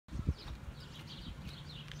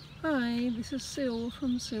Hi, this is Sil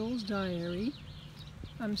from Sil's Diary.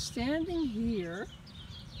 I'm standing here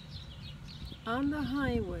on the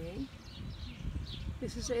highway.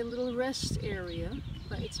 This is a little rest area,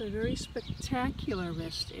 but it's a very spectacular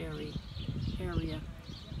rest area.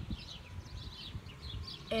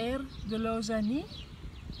 Aire de Lozay,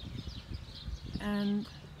 and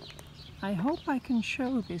I hope I can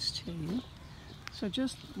show this to you. So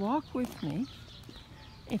just walk with me.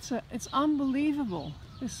 It's unbelievable.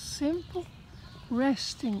 This simple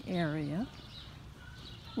resting area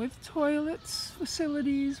with toilets,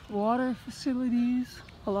 facilities, water facilities,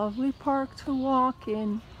 a lovely park to walk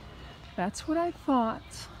in. That's what I thought.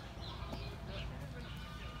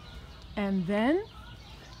 And then,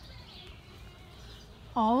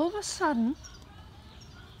 all of a sudden,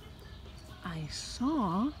 I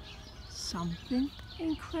saw something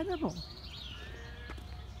incredible.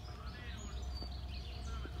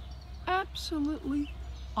 Absolutely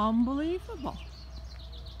unbelievable.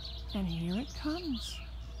 And here it comes.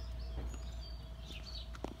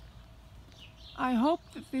 I hope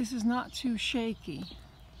that this is not too shaky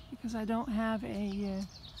because I don't have a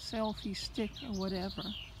selfie stick or whatever.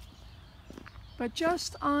 But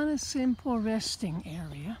just on a simple resting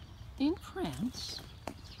area in France,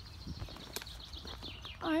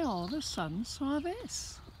 I all of a sudden saw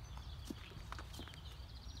this.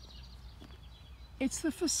 It's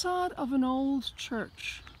the facade of an old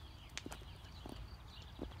church.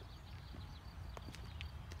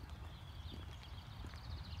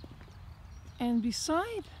 And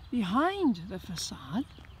behind the facade,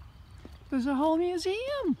 there's a whole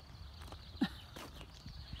museum.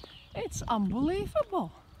 It's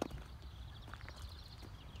unbelievable.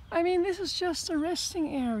 I mean, this is just a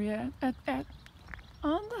resting area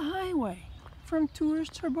on the highway from Tours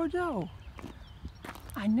to Bordeaux.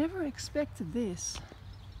 I never expected this.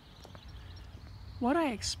 What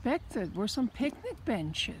I expected were some picnic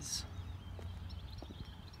benches.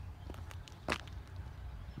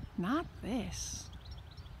 Not this.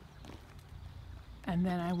 And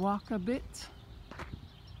then I walk a bit,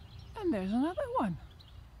 and there's another one.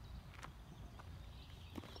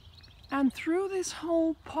 And through this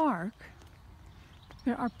whole park,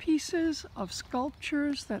 there are pieces of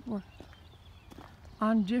sculptures that were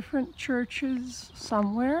on different churches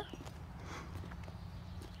somewhere.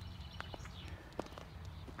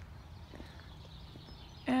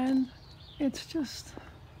 And it's just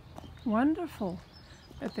wonderful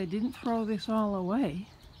that they didn't throw this all away,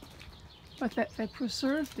 but that they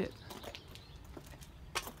preserved it.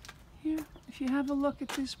 Here, if you have a look at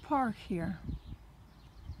this park here,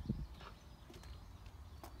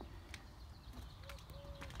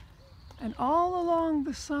 and all along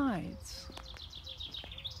the sides,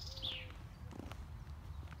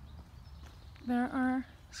 there are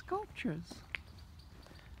sculptures.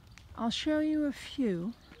 I'll show you a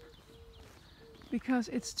few because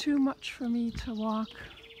it's too much for me to walk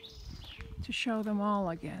to show them all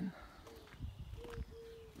again.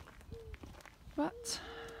 But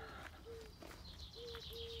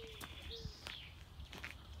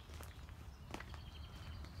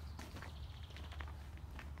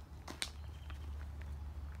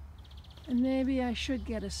and maybe I should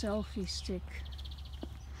get a selfie stick,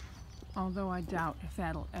 although I doubt if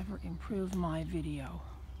that'll ever improve my video.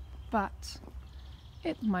 But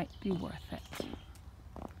it might be worth it.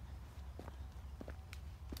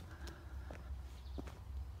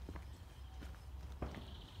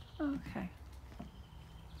 Okay.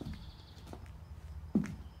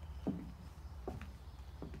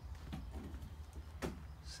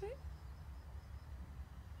 See?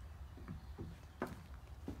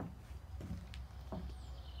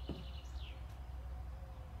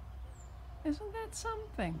 Isn't that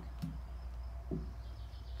something?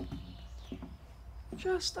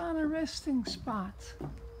 Just on a resting spot.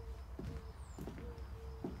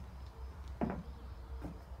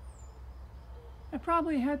 I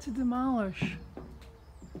probably had to demolish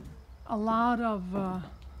a lot of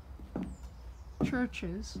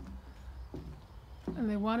churches, and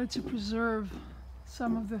they wanted to preserve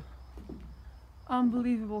some of the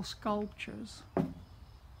unbelievable sculptures,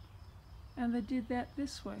 and they did that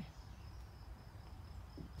this way.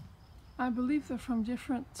 I believe they're from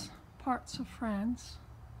different parts of France.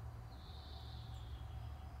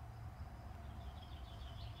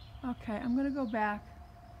 Okay, I'm going to go back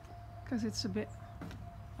because it's a bit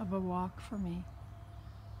of a walk for me.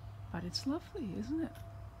 But it's lovely, isn't it?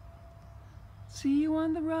 See you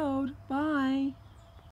on the road. Bye.